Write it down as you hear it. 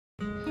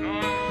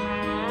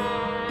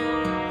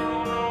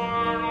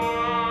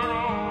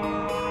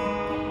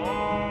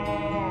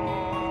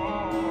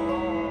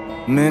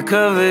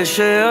מקווה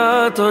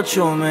שאת עוד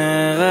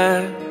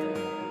שומרת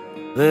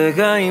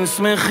רגעים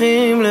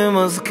שמחים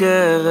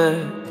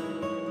למזכרת.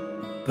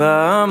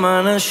 פעם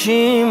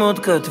אנשים עוד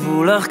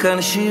כתבו לך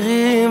כאן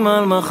שירים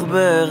על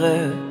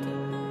מחברת.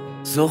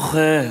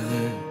 זוכרת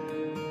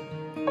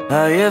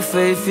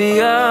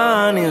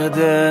היפהפייה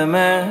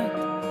נרדמת,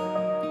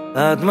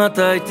 עד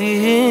מתי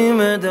תהי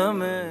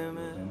מדממת.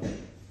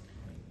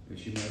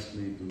 She asked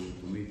me to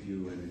meet you,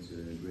 and it's a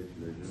great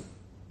pleasure.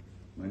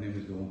 My name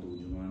is Doron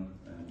Turjuman.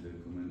 I'm the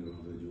commander of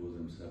the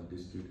Jerusalem South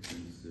District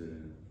since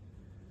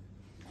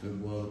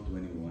February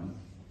 21.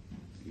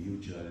 A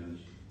huge challenge,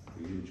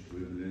 a huge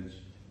privilege.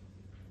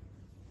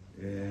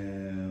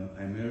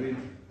 I'm married,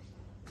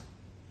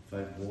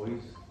 5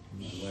 boys.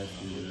 My wife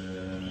is a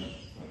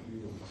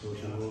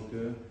social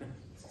worker.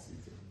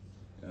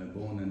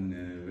 Born and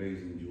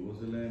raised in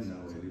Jerusalem. Now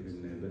I live in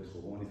Bet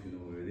Horon, if you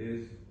know where it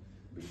is,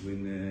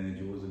 between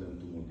Jerusalem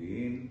to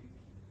Modi'in.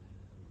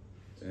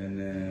 And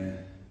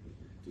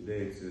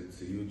today it's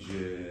a huge.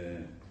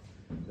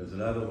 There's a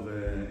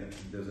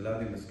lot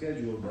in the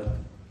schedule, but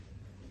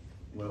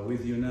we're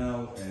with you now,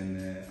 and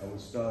I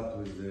will start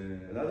with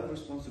a lot of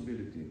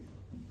responsibility.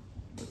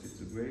 But it's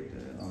a great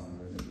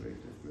honor and a great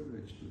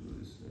privilege to do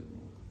this.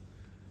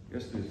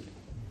 Yes, please.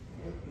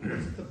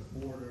 What's the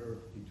border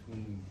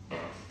between,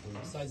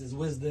 besides his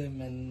wisdom,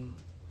 and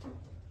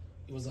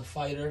he was a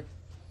fighter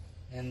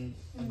and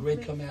a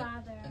great command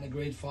and a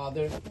great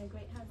father and a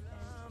great husband.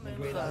 and a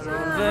great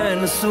husband.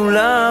 ואין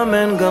סולם,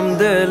 אין גם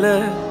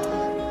דלת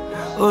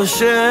או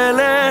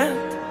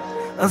שלט,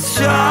 אז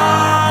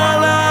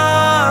שר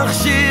לך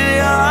שיר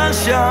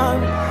ישן,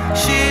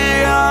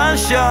 שיר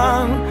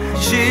ישן,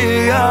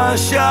 שיר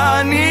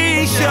ישן,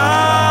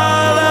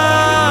 נשאר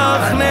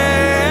לך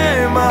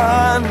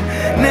נאמן,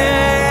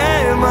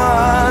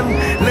 נאמן,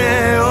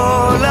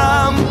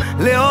 לעולם,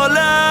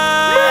 לעולם.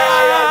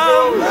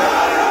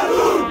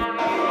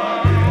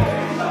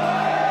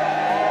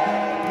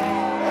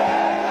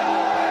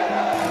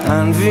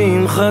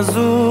 הנביאים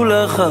חזו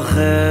לך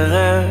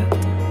אחרת,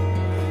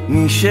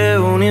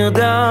 מישהו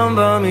נרדם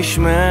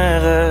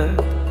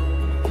במשמרת.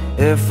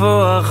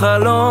 איפה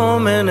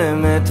החלום? אין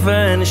אמת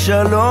ואין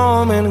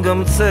שלום, אין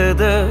גם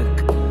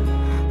צדק,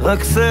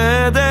 רק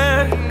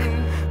צדק.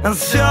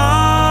 אז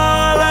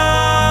שר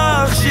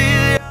לך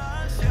שיר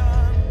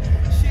ישן,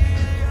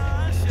 שיר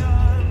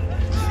ישן,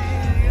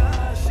 שיר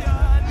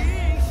ישן,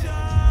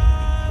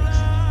 נשאר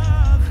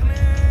לך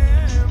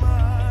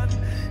נאמן,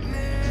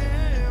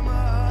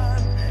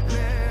 נאמן,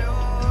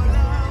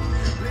 לעולם,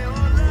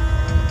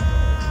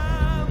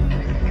 לעולם,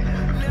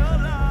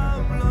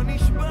 לעולם לא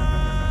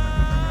נשבר.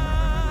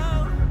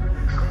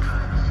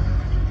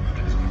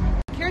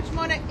 Kiryat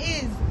Shmona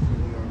is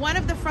one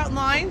of the front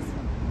lines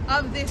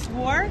of this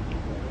war.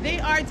 They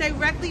are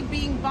directly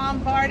being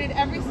bombarded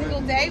every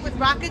single day with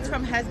rockets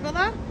from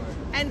Hezbollah.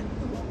 And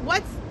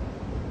what's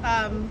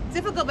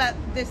difficult about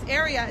this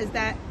area is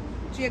that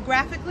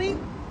geographically,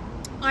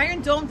 Iron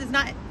Dome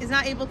is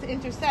not able to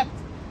intercept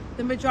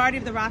the majority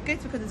of the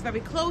rockets because it's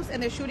very close, and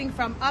they're shooting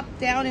from up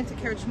down into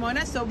Kiryat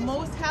Shmona. So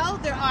most hell,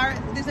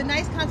 there's a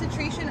nice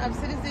concentration of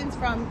citizens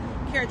from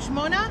Kiryat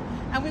Shmona,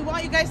 and we want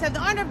you guys to have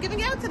the honor of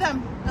giving out to them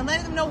and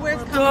letting them know where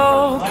it's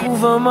coming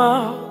from.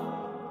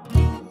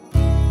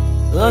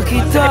 רק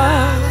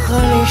איתך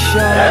אני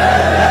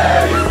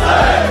שם.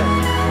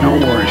 No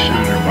worries,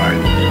 Senator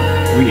Biden.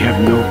 We have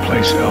no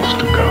place else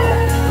to go.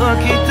 רק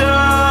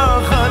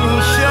איתך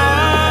אני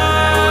שם.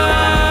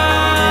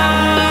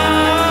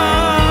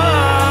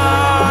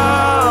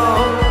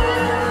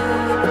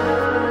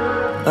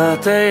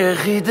 את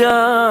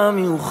היחידה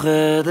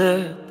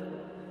מיוחדת,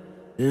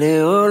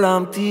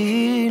 לעולם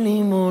תהיי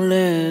לי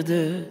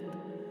מולדת.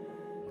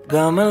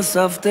 גם על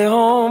סף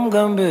תהום,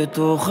 גם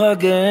בתוך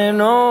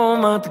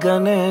הגיהנום, את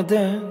גן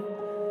עדן,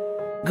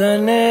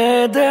 גן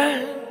עדן.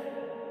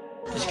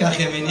 תשכח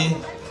ימיני,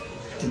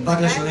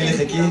 תדבק לשוני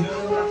לחיקי,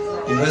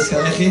 אם לא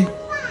אזכרכי,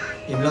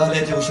 אם לא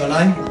עלה את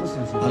ירושלים,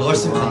 על ראש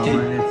שמחתי.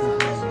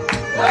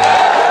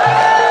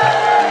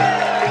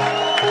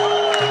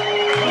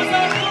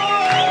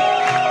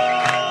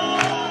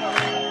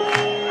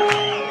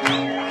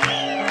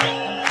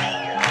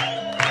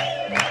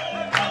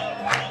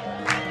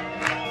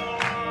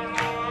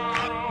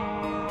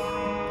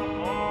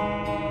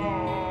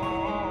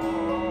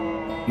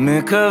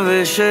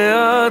 מקווה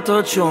שאת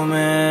עוד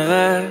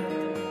שומרת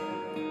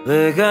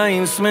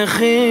רגעים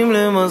שמחים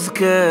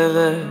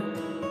למזכרת.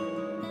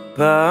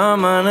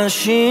 פעם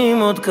אנשים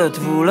עוד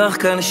כתבו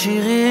לך כאן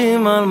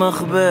שירים על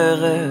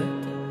מחברת.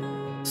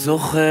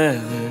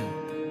 זוכרת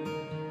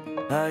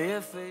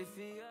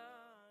היפהפייה.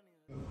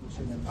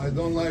 I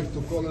don't like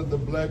to call it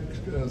the Black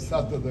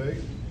Saturday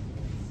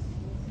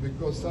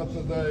because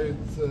Saturday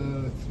it's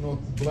not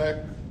black.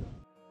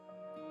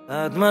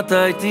 עד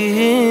מתי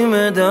תהי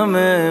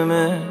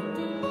מדממת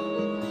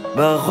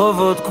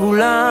ברחובות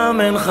כולם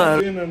אין חל.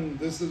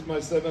 This is my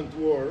 7th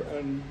war,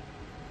 and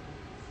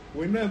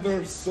we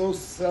never saw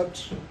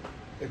such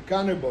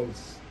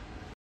cannibals.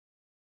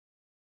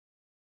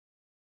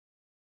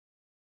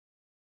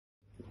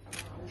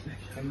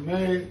 And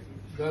may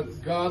that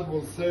God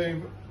will save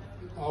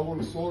our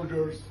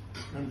soldiers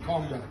in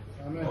combat.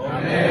 Amen.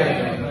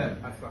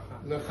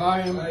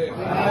 L'chaim.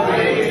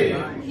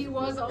 He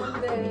was on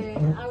the,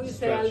 how you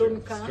say,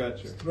 alunka.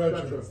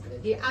 Stretcher.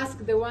 He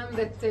asked the one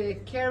that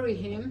carry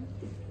him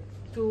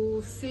to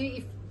see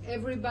if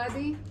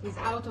everybody is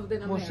out of the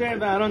number. משה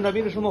ואהרון דוד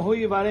ושלמה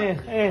יברך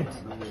את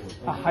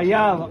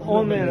החייל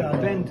עומר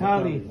בן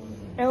טלי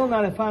אל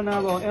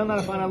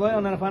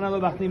נא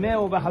לפניו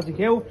בהחלימהו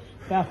ובחזקהו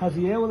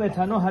ואחזיהו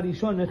לתנו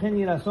הראשון וכן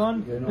יהי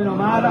רצון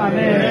ונאמר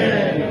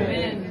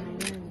אמן.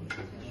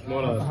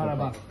 הצלחה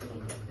רבה.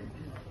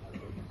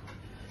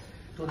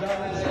 תודה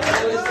עם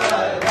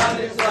ישראל, עם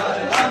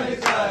ישראל, עם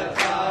ישראל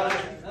חי.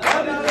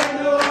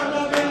 אבינו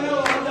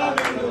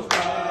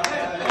חי.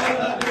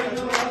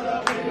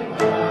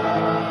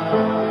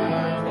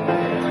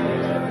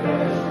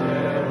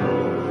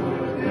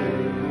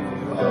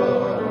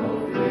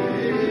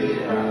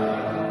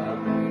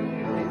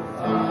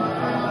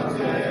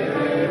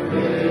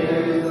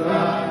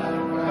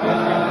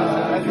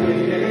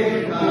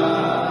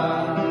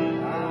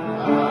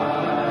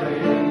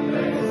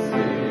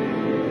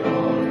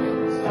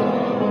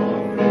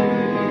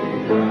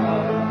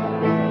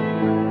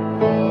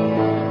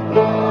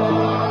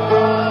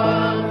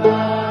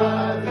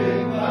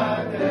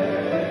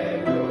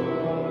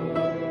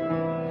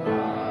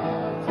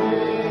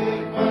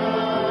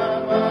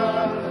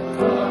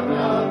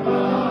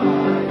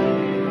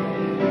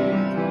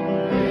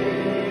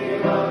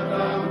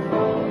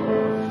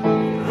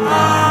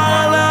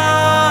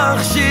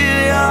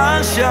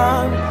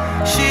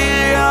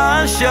 שיר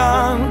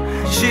ישן,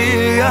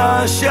 שיר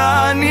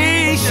ישן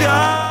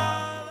נשאר